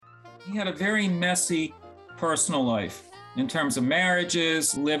He had a very messy personal life in terms of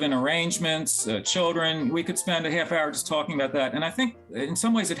marriages, live-in arrangements, children. We could spend a half hour just talking about that. And I think in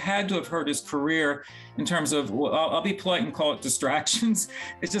some ways it had to have hurt his career in terms of, well, I'll be polite and call it distractions.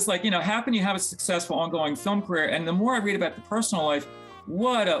 It's just like, how can you have a successful ongoing film career? And the more I read about the personal life,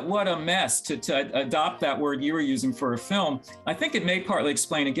 what a mess to adopt that word you were using for a film. I think it may partly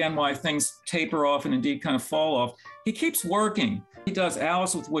explain again why things taper off and indeed kind of fall off. He keeps working. He does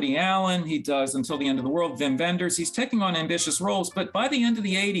Alice with Woody Allen. He does Until the End of the World, Wim Wenders. He's taking on ambitious roles. But by the end of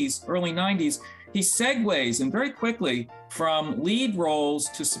the 80s, early 90s, he segues and very quickly from lead roles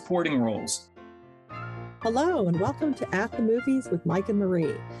to supporting roles. Hello, and welcome to At the Movies with Mike and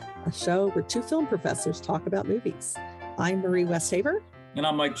Marie, a show where two film professors talk about movies. I'm Marie Westhaver. And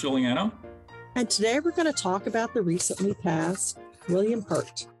I'm Mike Giuliano. And today we're going to talk about the recently passed William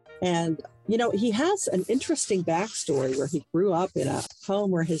Hurt. And, he has an interesting backstory where he grew up in a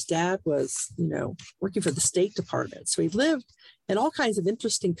home where his dad was, working for the State Department. So he lived in all kinds of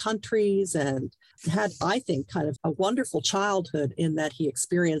interesting countries and had, I think, kind of a wonderful childhood in that he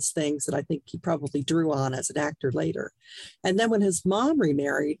experienced things that I think he probably drew on as an actor later. And then when his mom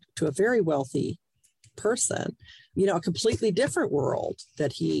remarried to a very wealthy person, a completely different world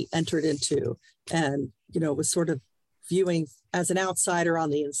that he entered into and, was sort of viewing as an outsider on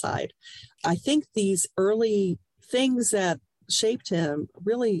the inside. I think these early things that shaped him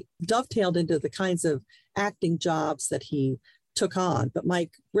really dovetailed into the kinds of acting jobs that he took on. But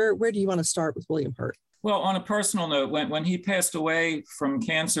Mike, where do you want to start with William Hurt? Well, on a personal note, when he passed away from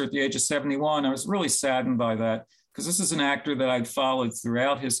cancer at the age of 71, I was really saddened by that because this is an actor that I'd followed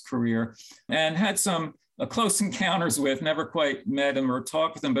throughout his career and had some close encounters with, never quite met him or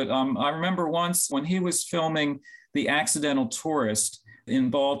talked with him. But I remember once when he was filming The Accidental Tourist in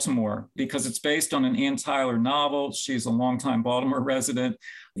Baltimore, because it's based on an Ann Tyler novel. She's a longtime Baltimore resident.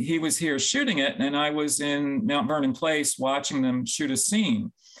 He was here shooting it, and I was in Mount Vernon Place watching them shoot a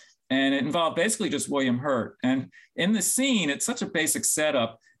scene. And it involved basically just William Hurt. And in the scene, it's such a basic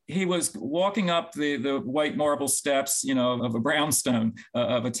setup. He was walking up the white marble steps, of a brownstone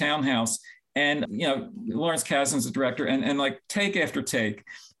of a townhouse. And, Lawrence Kasdan's the director, and like take after take.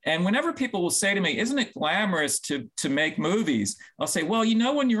 And whenever people will say to me, isn't it glamorous to make movies? I'll say, well,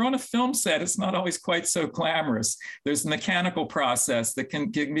 when you're on a film set, it's not always quite so glamorous. There's a mechanical process that can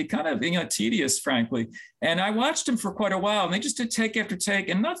be kind of, tedious, frankly. And I watched him for quite a while, and they just did take after take.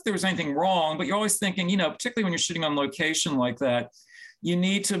 And not that there was anything wrong, but you're always thinking, particularly when you're shooting on location like that, you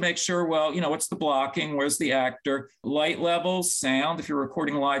need to make sure, well, what's the blocking? Where's the actor? Light levels, sound, if you're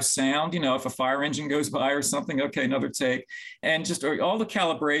recording live sound, if a fire engine goes by or something, okay, another take. And just all the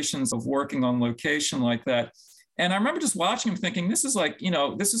calibrations of working on location like that. And I remember just watching him thinking, this is like,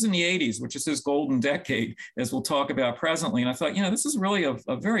 this is in the 80s, which is his golden decade, as we'll talk about presently. And I thought, this is really a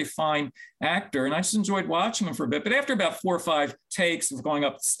very fine actor. And I just enjoyed watching him for a bit. But after about 4 or 5 takes of going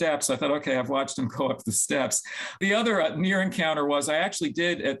up the steps, I thought, okay, I've watched him go up the steps. The other near encounter was I actually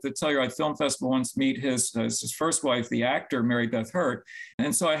did at the Telluride Film Festival once meet his first wife, the actor, Mary Beth Hurt.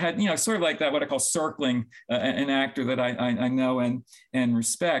 And so I had, sort of like that, what I call circling an actor that I know and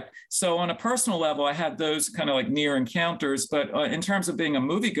respect. So on a personal level, I had those kind of like near encounters, but in terms of being a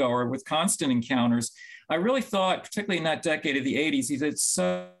moviegoer with constant encounters, I really thought, particularly in that decade of the 80s, he did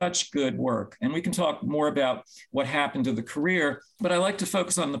such good work. And we can talk more about what happened to the career, but I like to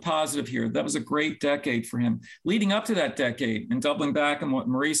focus on the positive here. That was a great decade for him. Leading up to that decade, and doubling back on what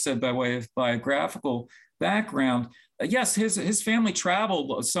Marie said by way of biographical background, yes, his family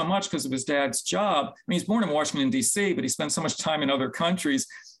traveled so much because of his dad's job. I mean, he's born in Washington, D.C., but he spent so much time in other countries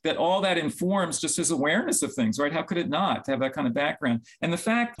that all that informs just his awareness of things, right? How could it not to have that kind of background? And the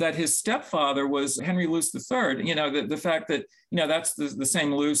fact that his stepfather was Henry Luce III, the fact that, that's the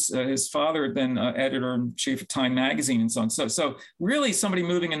same Luce, his father had been editor-in-chief of Time magazine and so on. So really somebody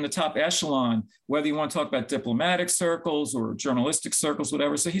moving in the top echelon, whether you want to talk about diplomatic circles or journalistic circles,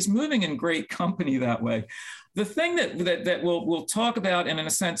 whatever. So he's moving in great company that way. The thing that we'll talk about, and in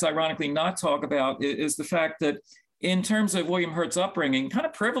a sense, ironically not talk about, is the fact that in terms of William Hurt's upbringing, kind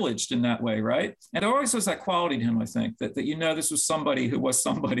of privileged in that way, right? And there always was that quality to him, I think, that this was somebody who was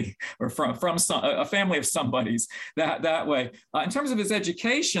somebody, or from a family of somebodies that way. In terms of his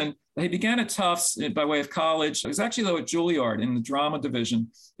education, he began at Tufts by way of college. It was actually, though, at Juilliard in the drama division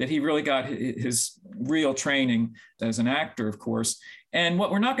that he really got his real training as an actor, of course. And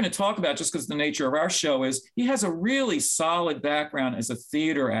what we're not going to talk about, just because the nature of our show is, he has a really solid background as a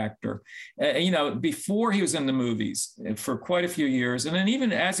theater actor, before he was in the movies for quite a few years. And then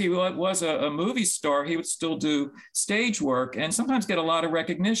even as he was a movie star, he would still do stage work and sometimes get a lot of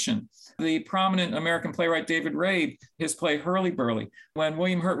recognition. The prominent American playwright David Reid, his play Hurly Burly, when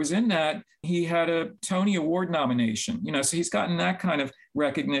William Hurt was in that, he had a Tony Award nomination, so he's gotten that kind of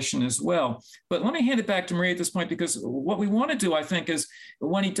recognition as well. But let me hand it back to Marie at this point, because what we want to do, I think, is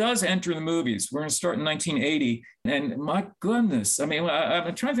when he does enter the movies, we're going to start in 1980. And my goodness, I mean,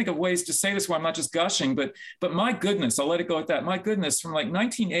 I'm trying to think of ways to say this where I'm not just gushing, but my goodness, I'll let it go at that. My goodness, from like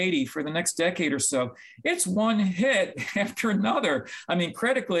 1980 for the next decade or so, it's one hit after another. I mean,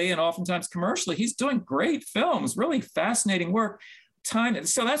 critically and oftentimes commercially, he's doing great films, really fascinating work.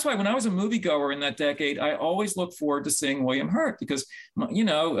 So that's why when I was a moviegoer in that decade, I always looked forward to seeing William Hurt, because,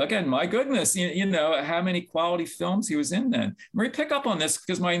 again, my goodness, how many quality films he was in then. Marie, pick up on this,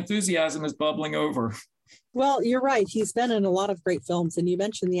 because my enthusiasm is bubbling over. Well, you're right. He's been in a lot of great films, and you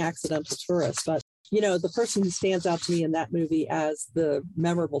mentioned The Accidental Tourist, but the person who stands out to me in that movie as the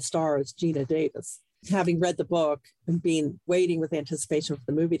memorable star is Gina Davis. Having read the book and waiting with anticipation for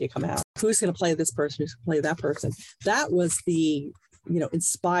the movie to come out, who's going to play this person, who's going to play that person? That was the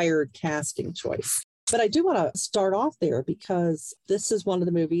inspired casting choice. But I do want to start off there, because this is one of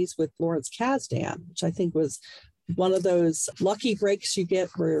the movies with Lawrence Kasdan, which I think was one of those lucky breaks you get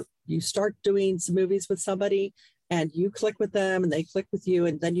where you start doing some movies with somebody and you click with them and they click with you,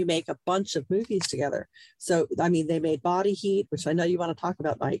 and then you make a bunch of movies together. So, I mean, they made Body Heat, which I know you want to talk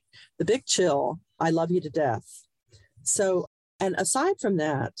about, Mike, The Big Chill, I Love You to Death. So, and aside from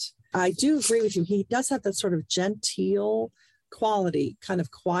that, I do agree with you. He does have that sort of genteel quality, kind of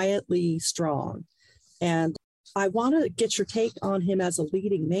quietly strong. And I want to get your take on him as a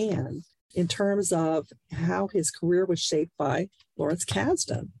leading man in terms of how his career was shaped by Lawrence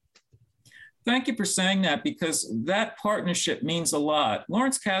Kasdan. Thank you for saying that, because that partnership means a lot.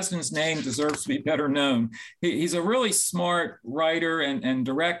 Lawrence Kasdan's name deserves to be better known. He's a really smart writer and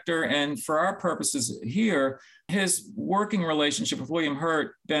director, and for our purposes here, his working relationship with William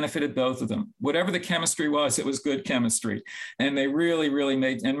Hurt benefited both of them. Whatever the chemistry was, it was good chemistry. And they really, really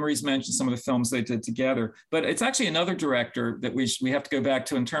made, and Marie's mentioned some of the films they did together, but it's actually another director that we have to go back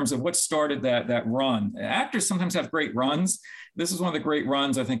to in terms of what started that run. Actors sometimes have great runs. This is one of the great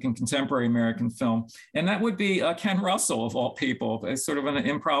runs, I think, in contemporary American film. And that would be Ken Russell, of all people. It's sort of an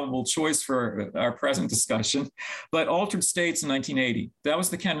improbable choice for our present discussion. But Altered States in 1980, that was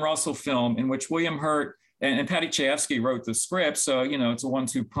the Ken Russell film in which William Hurt and Paddy Chayefsky wrote the script. So, it's a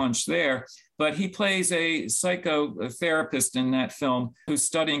 1-2 punch there. But he plays a psychotherapist in that film who's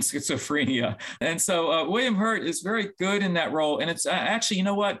studying schizophrenia. And so William Hurt is very good in that role. And it's actually, you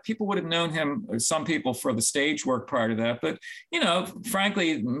know what? People would have known him, some people, for the stage work prior to that. But,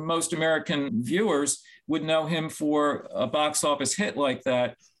 frankly, most American viewers would know him for a box office hit like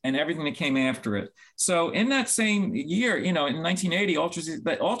that and everything that came after it. So in that same year, in 1980,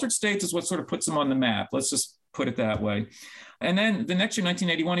 Altered States is what sort of puts him on the map. Let's just put it that way. And then the next year,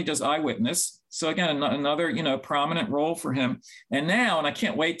 1981, he does Eyewitness. So again, another, prominent role for him. And now, and I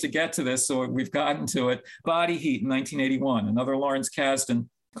can't wait to get to this, so we've gotten to it, Body Heat in 1981, another Lawrence Kasdan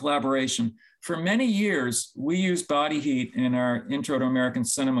collaboration. For many years, we used Body Heat in our Intro to American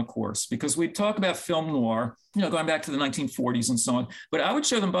Cinema course because we'd talk about film noir, going back to the 1940s and so on. But I would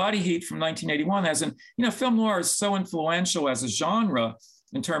show them Body Heat from 1981 as in, film noir is so influential as a genre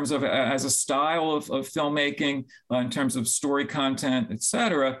in terms of as a style of filmmaking, in terms of story content, et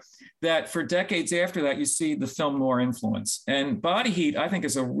cetera, that for decades after that, you see the film noir influence. And Body Heat, I think,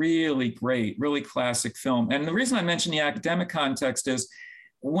 is a really great, really classic film. And the reason I mention the academic context is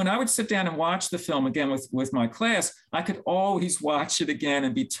when I would sit down and watch the film again with my class, I could always watch it again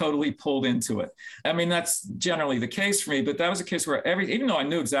and be totally pulled into it. I mean, that's generally the case for me, but that was a case where even though I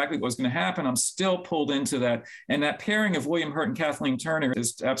knew exactly what was going to happen, I'm still pulled into that. And that pairing of William Hurt and Kathleen Turner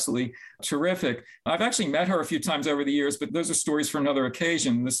is absolutely terrific. I've actually met her a few times over the years, but those are stories for another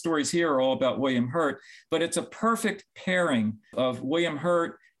occasion. The stories here are all about William Hurt, but it's a perfect pairing of William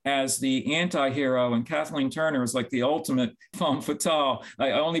Hurt as the anti-hero, and Kathleen Turner is like the ultimate femme fatale.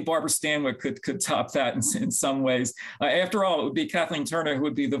 Only Barbara Stanwyck could top that in some ways. After all, it would be Kathleen Turner who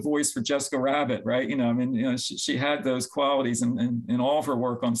would be the voice for Jessica Rabbit, right? She had those qualities in all of her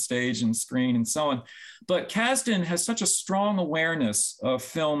work on stage and screen and so on. But Kasdan has such a strong awareness of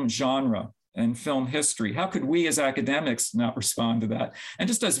film genre and film history. How could we as academics not respond to that? And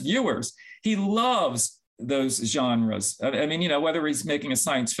just as viewers, he loves those genres. I mean, whether he's making a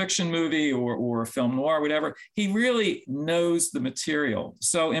science fiction movie or a film noir, whatever, he really knows the material.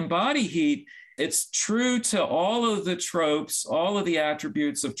 So in Body Heat, it's true to all of the tropes, all of the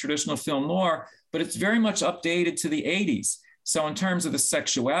attributes of traditional film noir, but it's very much updated to the 80s. So in terms of the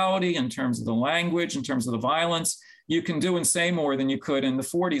sexuality, in terms of the language, in terms of the violence, you can do and say more than you could in the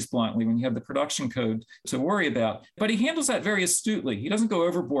 40s, bluntly, when you have the production code to worry about. But he handles that very astutely. He doesn't go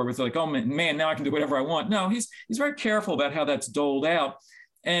overboard with like, oh man, now I can do whatever I want. No, he's very careful about how that's doled out.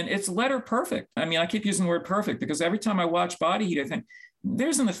 And it's letter perfect. I mean, I keep using the word perfect because every time I watch Body Heat, I think there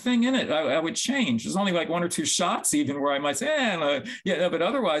isn't a thing in it I would change. There's only like one or two shots even where I might say, yeah, but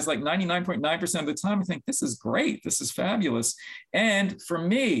otherwise, like 99.9% of the time, I think this is great. This is fabulous. And for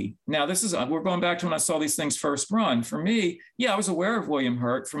me, now we're going back to when I saw these things first run. For me, yeah, I was aware of William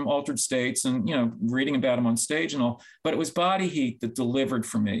Hurt from Altered States and, reading about him on stage and all, but it was Body Heat that delivered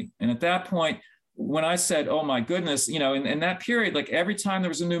for me. And at that point, when I said, oh my goodness, in that period, like every time there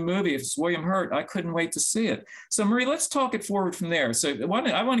was a new movie, if it's William Hurt, I couldn't wait to see it. So Marie, let's talk it forward from there. So I want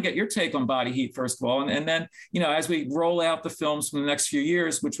to get your take on Body Heat, first of all. And then, as we roll out the films from the next few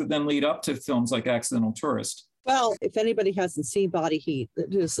years, which would then lead up to films like Accidental Tourist. Well, if anybody hasn't seen Body Heat,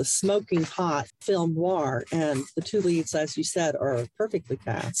 it is a smoking hot film noir. And the two leads, as you said, are perfectly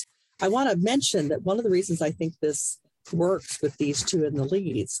cast. I want to mention that one of the reasons I think this works with these two in the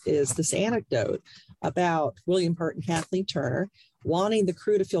leads is this anecdote about William Hurt and Kathleen Turner wanting the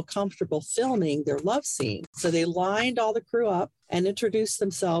crew to feel comfortable filming their love scene. So they lined all the crew up and introduced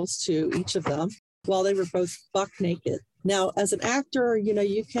themselves to each of them while they were both buck naked. Now, as an actor,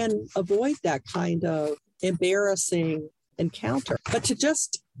 you can avoid that kind of embarrassing encounter, but to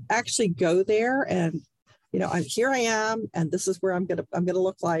just actually go there and, here I am, and this is where I'm gonna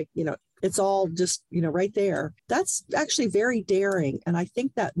look like, it's all just, right there. That's actually very daring. And I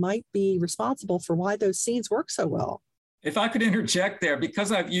think that might be responsible for why those scenes work so well. If I could interject there,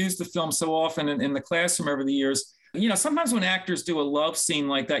 because I've used the film so often in the classroom over the years, sometimes when actors do a love scene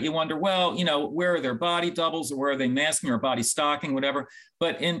like that, you wonder, well, where are their body doubles or where are they masking or body stocking, whatever.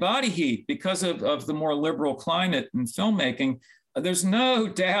 But in Body Heat, because of the more liberal climate in filmmaking, there's no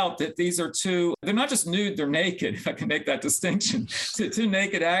doubt that these are they're not just nude, they're naked, if I can make that distinction, two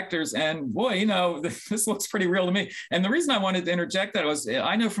naked actors. And boy, this looks pretty real to me. And the reason I wanted to interject that was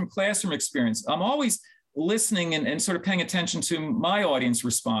I know from classroom experience, I'm always listening and sort of paying attention to my audience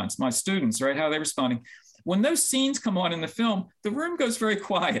response, my students, right? How they're responding. When those scenes come on in the film, the room goes very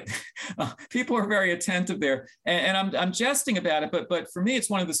quiet. People are very attentive there. And I'm jesting about it, but for me, it's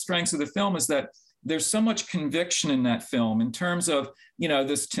one of the strengths of the film is that there's so much conviction in that film in terms of,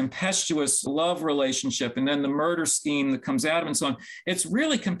 this tempestuous love relationship and then the murder scheme that comes out of it and so on. It's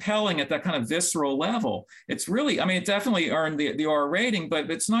really compelling at that kind of visceral level. It's really, it definitely earned the R rating,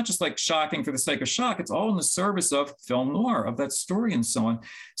 but it's not just like shocking for the sake of shock. It's all in the service of film noir, of that story and so on.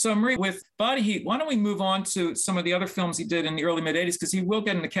 So Marie, with Body Heat, why don't we move on to some of the other films he did in the early mid-'80s, because he will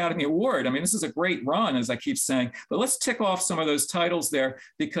get an Academy Award. This is a great run, as I keep saying, but let's tick off some of those titles there,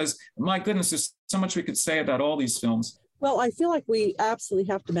 because my goodness, there's so much we could say about all these films. Well, I feel like we absolutely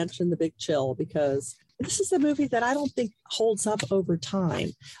have to mention The Big Chill, because this is a movie that I don't think holds up over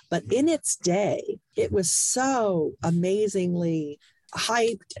time, but in its day, it was so amazingly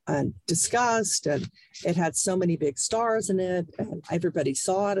hyped and discussed, and it had so many big stars in it, and everybody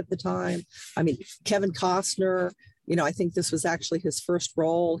saw it at the time. Kevin Costner, I think this was actually his first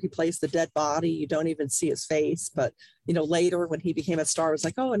role. He plays the dead body. You don't even see his face. But, later when he became a star, it was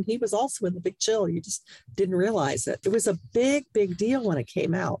like, oh, and he was also in The Big Chill. You just didn't realize it. It was a big, big deal when it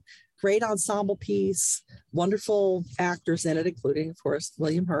came out. Great ensemble piece, wonderful actors in it, including, of course,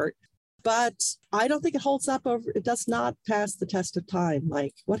 William Hurt. But I don't think it holds up it does not pass the test of time.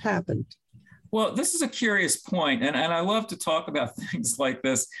 Like, what happened? Well, this is a curious point, and I love to talk about things like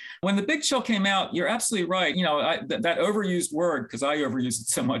this. When The Big Chill came out, you're absolutely right. That overused word, because I overuse it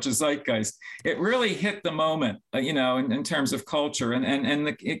so much as zeitgeist, it really hit the moment, in terms of culture and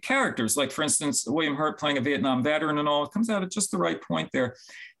the characters. Like, for instance, William Hurt playing a Vietnam veteran and all, it comes out at just the right point there.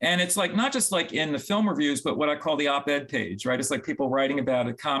 And it's like, not just like in the film reviews, but what I call the op-ed page, right? It's like people writing about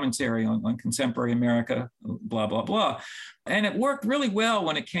a commentary on contemporary America, blah, blah, blah. And it worked really well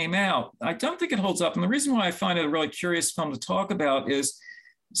when it came out. I don't think it holds up. And the reason why I find it a really curious film to talk about is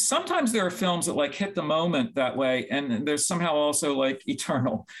sometimes there are films that like hit the moment that way, and they're somehow also like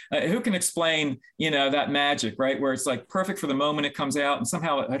eternal. Who can explain, that magic, right? Where it's like perfect for the moment it comes out, and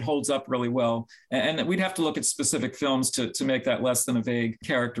somehow it holds up really well. And we'd have to look at specific films to make that less than a vague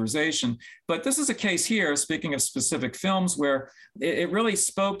characterization. But this is a case here, speaking of specific films, where it really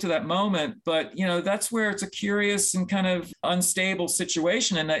spoke to that moment. But, that's where it's a curious and kind of unstable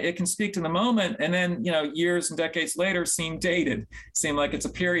situation, and that it can speak to the moment. And then, years and decades later seem dated, seem like it's a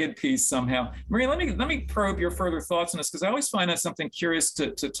period piece somehow. Marie, let me probe your further thoughts on this, because I always find that something curious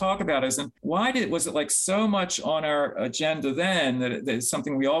to talk about. Is, and why was it like so much on our agenda then that it's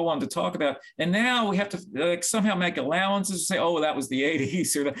something we all wanted to talk about, and now we have to somehow make allowances to say, oh, well, that was the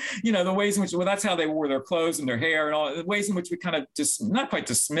 80s, or the ways in which, well, that's how they wore their clothes and their hair, and all the ways in which we kind of just not quite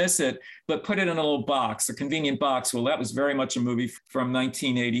dismiss it, but put it in a little box, a convenient box. Well, that was very much a movie from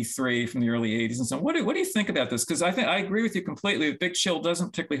 1983, from the early 80s, and so. What do you think about this? Because I agree with you completely. The Big Chill doesn't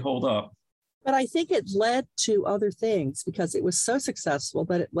particularly hold up. But I think it led to other things because it was so successful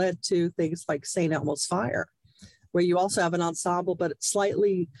that it led to things like St. Elmo's Fire, where you also have an ensemble, but it's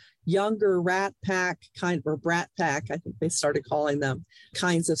slightly younger Rat Pack kind, or Brat Pack, I think they started calling them,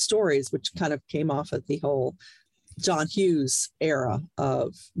 kinds of stories, which kind of came off of the whole John Hughes era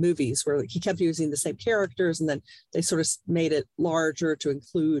of movies where he kept using the same characters and then they sort of made it larger to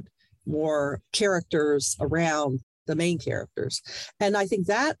include more characters around the main characters. And I think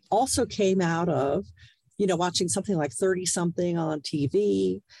that also came out of, watching something like 30 something on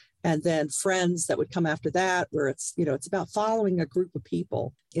TV, and then Friends that would come after that, where it's, it's about following a group of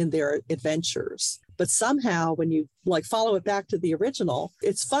people in their adventures. But somehow when you follow it back to the original,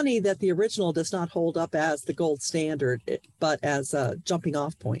 it's funny that the original does not hold up as the gold standard, but as a jumping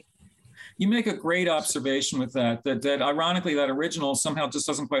off point. You make a great observation with that ironically, that original somehow just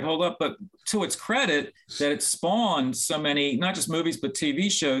doesn't quite hold up, but to its credit that it spawned so many, not just movies, but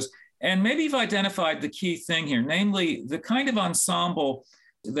TV shows. And maybe you've identified the key thing here, namely the kind of ensemble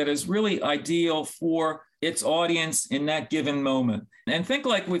that is really ideal for its audience in that given moment. And think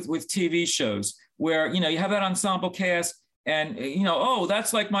like with TV shows where, you have that ensemble cast and, oh,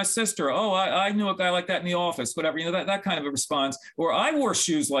 that's like my sister. Oh, I knew a guy like that in the office, whatever, that kind of a response. Or I wore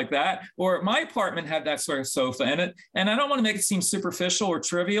shoes like that, or my apartment had that sort of sofa in it. And I don't want to make it seem superficial or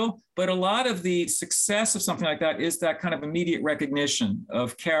trivial, but a lot of the success of something like that is that kind of immediate recognition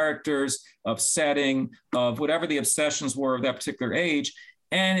of characters, of setting, of whatever the obsessions were of that particular age.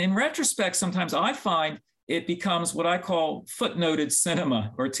 And in retrospect, sometimes I find it becomes what I call footnoted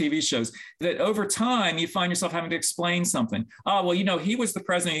cinema or TV shows, that over time you find yourself having to explain something. Oh, well, he was the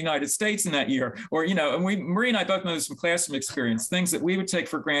president of the United States in that year. Or, and Marie and I both know this from classroom experience, things that we would take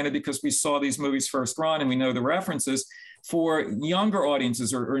for granted because we saw these movies first run and we know the references. For younger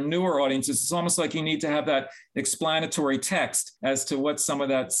audiences or newer audiences, it's almost like you need to have that explanatory text as to what some of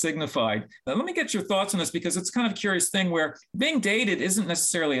that signified. Now, let me get your thoughts on this, because it's kind of a curious thing where being dated isn't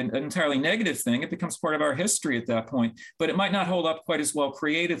necessarily an entirely negative thing. It becomes part of our history at that point, but it might not hold up quite as well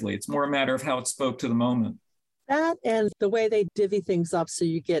creatively. It's more a matter of how it spoke to the moment. That and the way they divvy things up so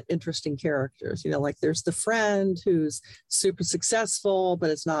you get interesting characters. Like there's the friend who's super successful, but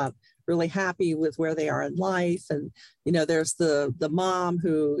it's not really happy with where they are in life. And, there's the mom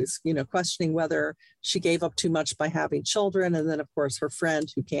who is, questioning whether she gave up too much by having children. And then, of course, her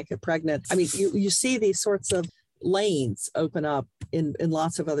friend who can't get pregnant. I mean, you see these sorts of lanes open up in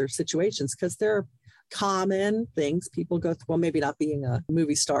lots of other situations because they're common things people go through. Well, maybe not being a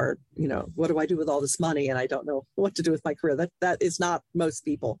movie star, what do I do with all this money? And I don't know what to do with my career. That is not most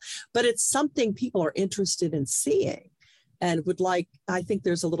people, but it's something people are interested in seeing. And I think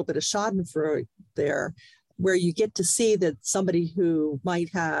there's a little bit of schadenfreude there, where you get to see that somebody who might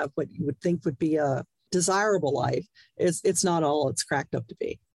have what you would think would be a desirable life it's not all it's cracked up to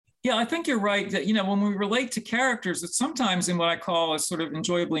be. Yeah, I think you're right that, when we relate to characters, it's sometimes in what I call a sort of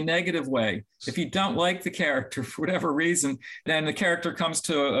enjoyably negative way. If you don't like the character for whatever reason, then the character comes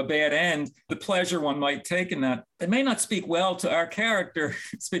to a bad end, the pleasure one might take in that. It may not speak well to our character,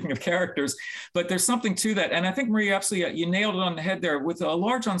 speaking of characters, but there's something to that. And I think, Marie, absolutely, you nailed it on the head there. With a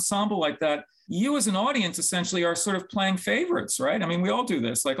large ensemble like that, you as an audience essentially are sort of playing favorites, right? I mean, we all do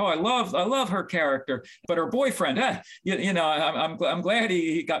this. Like, oh, I love her character, but her boyfriend, I'm glad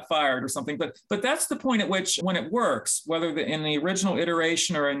he got fired or something. But that's the point at which, when it works, whether in the original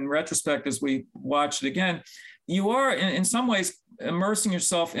iteration or in retrospect as we watch it again, you are in some ways immersing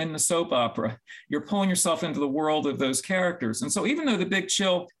yourself in the soap opera. You're pulling yourself into the world of those characters. And so even though The Big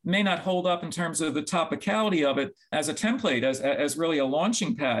Chill may not hold up in terms of the topicality of it as a template, as really a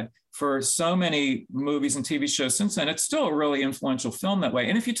launching pad for so many movies and TV shows since then, it's still a really influential film that way.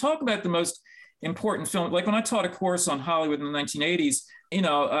 And if you talk about the most important film, like when I taught a course on Hollywood in the 1980s,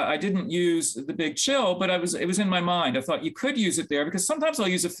 I didn't use The Big Chill, but it was in my mind. I thought you could use it there because sometimes I'll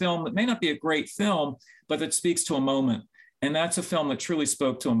use a film that may not be a great film, but that speaks to a moment. And that's a film that truly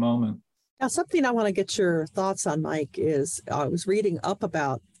spoke to a moment. Now, something I want to get your thoughts on, Mike, is I was reading up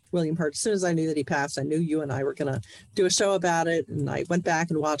about William Hurt. As soon as I knew that he passed, I knew you and I were going to do a show about it. And I went back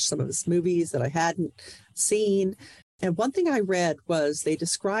and watched some of his movies that I hadn't seen. And one thing I read was they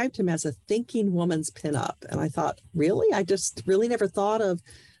described him as a thinking woman's pinup. And I thought, really? I just really never thought of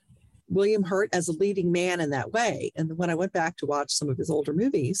William Hurt as a leading man in that way. And when I went back to watch some of his older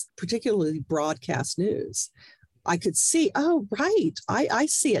movies, particularly broadcast news, I could see, oh, right. I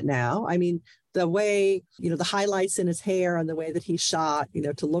see it now. I mean, the way, the highlights in his hair and the way that he's shot,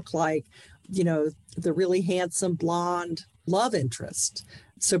 to look like, the really handsome blonde love interest.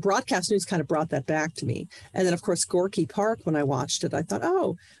 So broadcast news kind of brought that back to me. And then, of course, Gorky Park, when I watched it, I thought,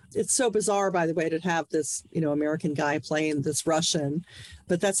 oh, It's so bizarre, by the way, to have this, American guy playing this Russian,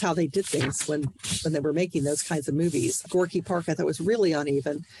 but that's how they did things when they were making those kinds of movies. Gorky Park, I thought, was really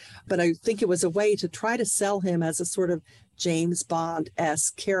uneven, but I think it was a way to try to sell him as a sort of James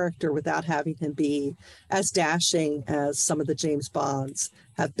Bond-esque character without having him be as dashing as some of the James Bonds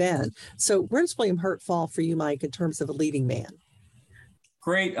have been. So where does William Hurt fall for you, Mike, in terms of a leading man?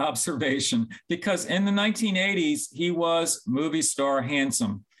 Great observation, because in the 1980s, he was movie star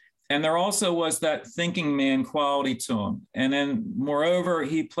handsome. And there also was that thinking man quality to him. And then moreover,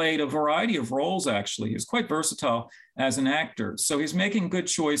 he played a variety of roles, actually. He was quite versatile as an actor. So he's making good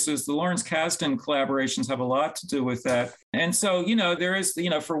choices. The Lawrence Kasdan collaborations have a lot to do with that. And so, there is,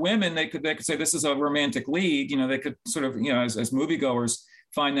 for women, they could say this is a romantic lead. They could sort of, as moviegoers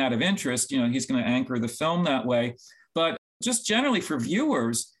find that of interest, he's going to anchor the film that way. But just generally for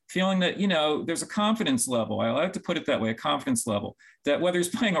viewers, feeling that, there's a confidence level. I like to put it that way, a confidence level, that whether he's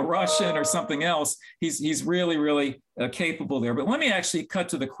playing a Russian or something else, he's really, really capable there. But let me actually cut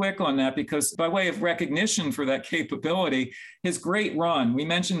to the quick on that, because by way of recognition for that capability, his great run, we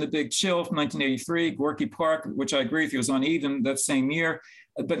mentioned The Big Chill from 1983, Gorky Park, which I agree with you was uneven that same year.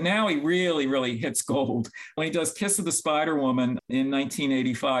 But now he really, really hits gold. When he does Kiss of the Spider Woman in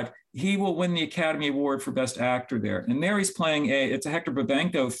 1985, he will win the Academy Award for Best Actor there. And there he's playing it's a Hector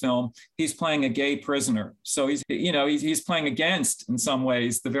Babenco film. He's playing a gay prisoner. So he's playing against, in some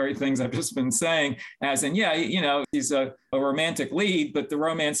ways, the very things I've just been saying, as in, he's a romantic lead, but the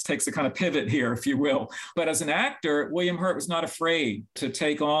romance takes a kind of pivot here, if you will. But as an actor, William Hurt was not afraid to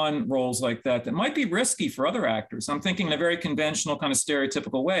take on roles like that might be risky for other actors. I'm thinking in a very conventional kind of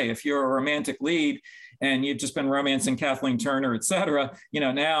stereotypical way. If you're a romantic lead and you've just been romancing Kathleen Turner, et cetera,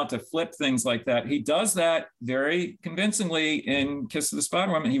 now to flip things like that. He does that very convincingly in Kiss of the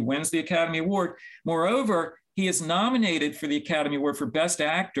Spider Woman. He wins the Academy Award. Moreover, he is nominated for the Academy Award for Best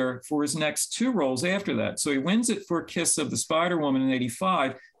Actor for his next two roles after that. So he wins it for Kiss of the Spider Woman in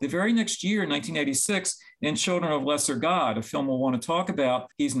 85. The very next year, 1986, in Children of Lesser God, a film we'll want to talk about,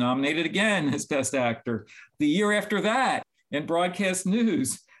 he's nominated again as Best Actor. The year after that, in Broadcast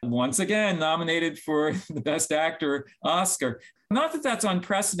News, once again nominated for the Best Actor Oscar. Not that that's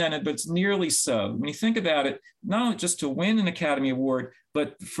unprecedented, but it's nearly so. When you think about it, not only just to win an Academy Award,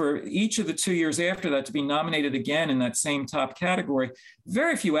 but for each of the 2 years after that to be nominated again in that same top category,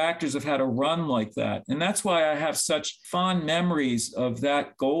 very few actors have had a run like that. And that's why I have such fond memories of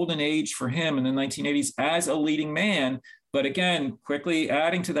that golden age for him in the 1980s as a leading man. But again, quickly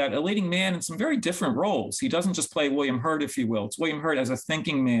adding to that, a leading man in some very different roles. He doesn't just play William Hurt, if you will. It's William Hurt as a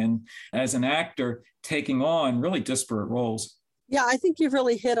thinking man, as an actor, taking on really disparate roles. Yeah, I think you've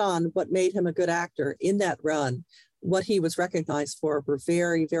really hit on what made him a good actor in that run. What he was recognized for were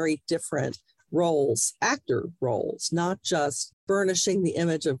very, very different roles, actor roles, not just burnishing the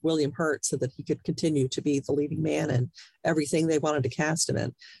image of William Hurt so that he could continue to be the leading man in everything they wanted to cast him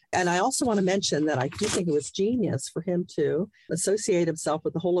in. And I also want to mention that I do think it was genius for him to associate himself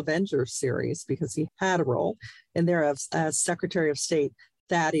with the whole Avengers series, because he had a role in there as Secretary of State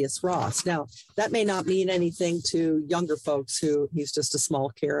Thaddeus Ross. Now, that may not mean anything to younger folks who he's just a small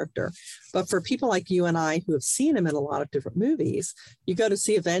character. But for people like you and I who have seen him in a lot of different movies, you go to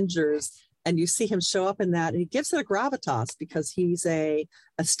see Avengers and you see him show up in that, and he gives it a gravitas because he's a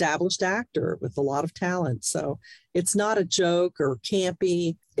established actor with a lot of talent. So it's not a joke or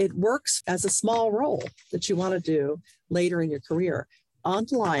campy. It works as a small role that you want to do later in your career.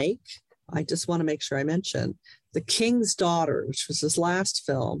 Unlike, I just want to make sure I mention, The King's Daughter, which was his last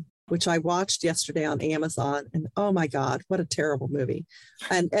film, which I watched yesterday on Amazon. And oh my God, what a terrible movie.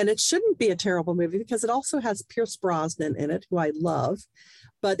 And it shouldn't be a terrible movie because it also has Pierce Brosnan in it, who I love.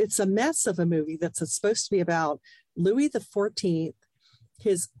 But it's a mess of a movie that's supposed to be about Louis XIV,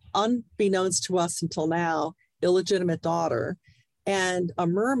 his unbeknownst to us until now, illegitimate daughter, and a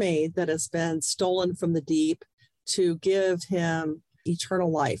mermaid that has been stolen from the deep to give him eternal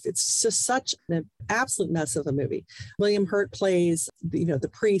life. It's just such an absolute mess of a movie. William Hurt plays, the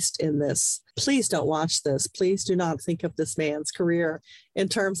priest in this. Please don't watch this. Please do not think of this man's career in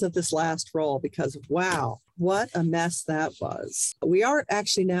terms of this last role, because wow, what a mess that was. We are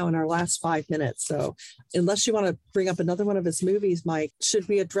actually now in our last 5 minutes. So unless you want to bring up another one of his movies, Mike, should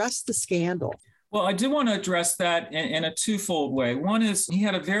we address the scandal? Well, I do want to address that in a twofold way. One is he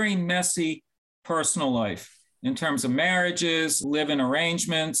had a very messy personal life in terms of marriages, live-in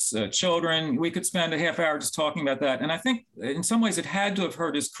arrangements, children. We could spend a half hour just talking about that. And I think in some ways it had to have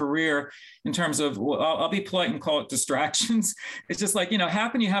hurt his career in terms of, well, I'll be polite and call it distractions. It's just like, how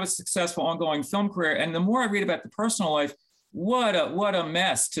can you have a successful ongoing film career? And the more I read about the personal life, what a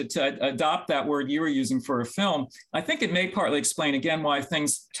mess to adopt that word you were using for a film. I think it may partly explain again why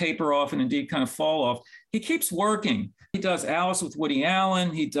things taper off and indeed kind of fall off. He keeps working. He does Alice with Woody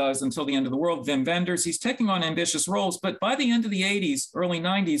Allen. He does Until the End of the World, Wim Wenders. He's taking on ambitious roles. But by the end of the 80s, early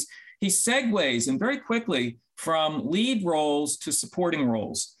 90s, he segues and very quickly from lead roles to supporting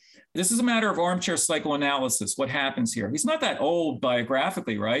roles. This is a matter of armchair psychoanalysis, what happens here. He's not that old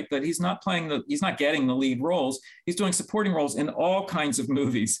biographically, right? But he's not getting the lead roles. He's doing supporting roles in all kinds of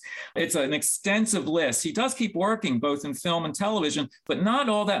movies. It's an extensive list. He does keep working both in film and television, but not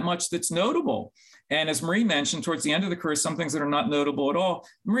all that much that's notable. And as Marie mentioned, towards the end of the career, some things that are not notable at all.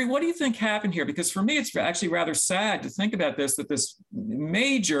 Marie, what do you think happened here? Because for me, it's actually rather sad to think about this, that this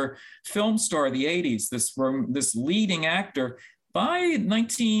major film star of the 80s, this leading actor, by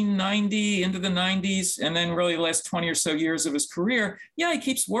 1990 into the 90s, and then really the last 20 or so years of his career, he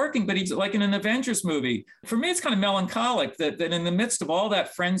keeps working, but he's like in an Avengers movie. For me, it's kind of melancholic that in the midst of all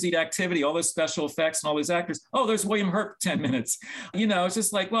that frenzied activity, all those special effects and all these actors, there's William Hurt 10 minutes. It's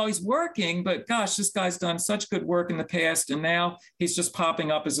just like, well, he's working, but gosh, this guy's done such good work in the past, and now he's just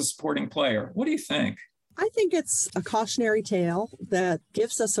popping up as a supporting player. What do you think? I think it's a cautionary tale that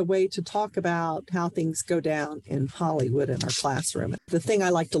gives us a way to talk about how things go down in Hollywood in our classroom. The thing I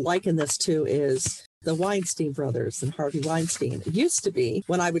like to liken this to is the Weinstein brothers and Harvey Weinstein. It used to be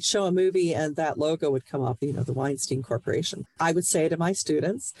when I would show a movie and that logo would come up, the Weinstein Corporation, I would say to my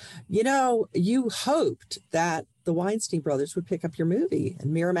students, you hoped that the Weinstein brothers would pick up your movie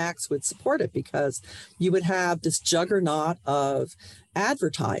and Miramax would support it because you would have this juggernaut of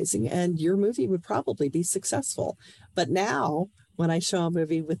advertising and your movie would probably be successful. But now when I show a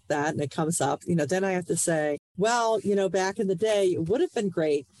movie with that and it comes up, then I have to say, well, back in the day, it would have been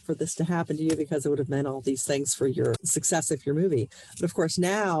great for this to happen to you because it would have meant all these things for your success of your movie. But of course,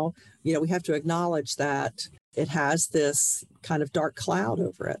 now, we have to acknowledge that it has this kind of dark cloud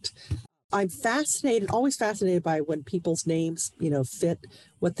over it. I'm always fascinated by when people's names, fit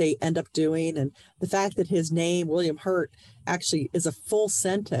what they end up doing. And the fact that his name, William Hurt, actually is a full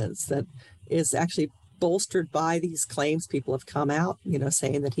sentence that is actually bolstered by these claims people have come out,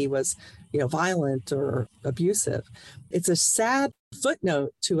 saying that he was, violent or abusive. It's a sad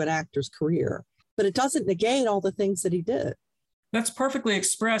footnote to an actor's career, but it doesn't negate all the things that he did. That's perfectly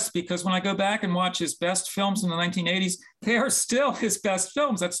expressed, because when I go back and watch his best films in the 1980s, they are still his best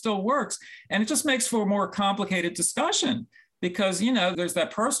films. That still works. And it just makes for a more complicated discussion because, there's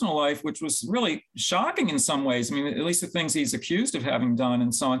that personal life, which was really shocking in some ways. I mean, at least the things he's accused of having done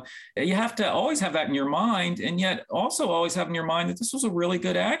and so on. You have to always have that in your mind, and yet also always have in your mind that this was a really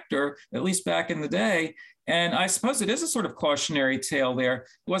good actor, at least back in the day. And I suppose it is a sort of cautionary tale there.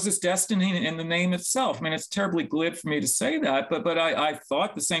 Was his destiny in the name itself? I mean, it's terribly glib for me to say that, but I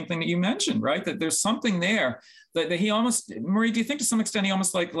thought the same thing that you mentioned, right? That there's something there that he almost, Marie, do you think to some extent he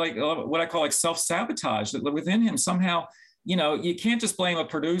almost like what I call like self-sabotage, that within him somehow, you can't just blame a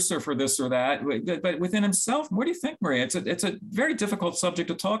producer for this or that, but within himself, what do you think, Marie? It's a very difficult subject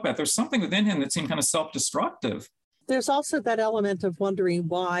to talk about. There's something within him that seemed kind of self-destructive. There's also that element of wondering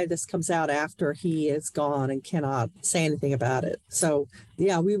why this comes out after he is gone and cannot say anything about it. So,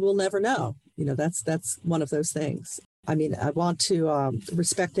 we will never know. That's one of those things. I mean, I want to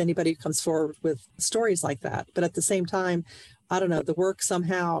respect anybody who comes forward with stories like that. But at the same time, I don't know, the work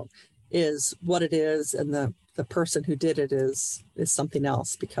somehow is what it is. And the person who did it is something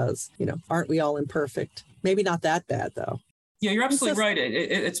else because, aren't we all imperfect? Maybe not that bad, though. Yeah, you're absolutely right.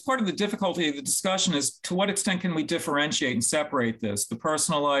 It's part of the difficulty of the discussion is to what extent can we differentiate and separate this, the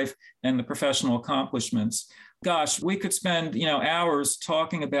personal life and the professional accomplishments. Gosh, we could spend, hours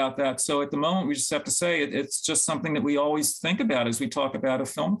talking about that. So at the moment, we just have to say it's just something that we always think about as we talk about a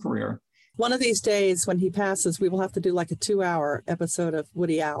film career. One of these days when he passes, we will have to do like a 2-hour episode of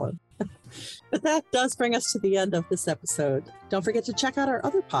Woody Allen. But that does bring us to the end of this episode. Don't forget to check out our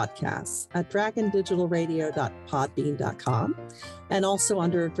other podcasts at dragondigitalradio.podbean.com and also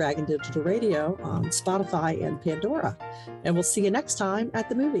under Dragon Digital Radio on Spotify and Pandora. And we'll see you next time at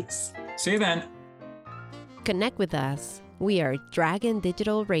the movies. See you then. Connect with us. We are Dragon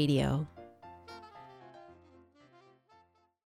Digital Radio.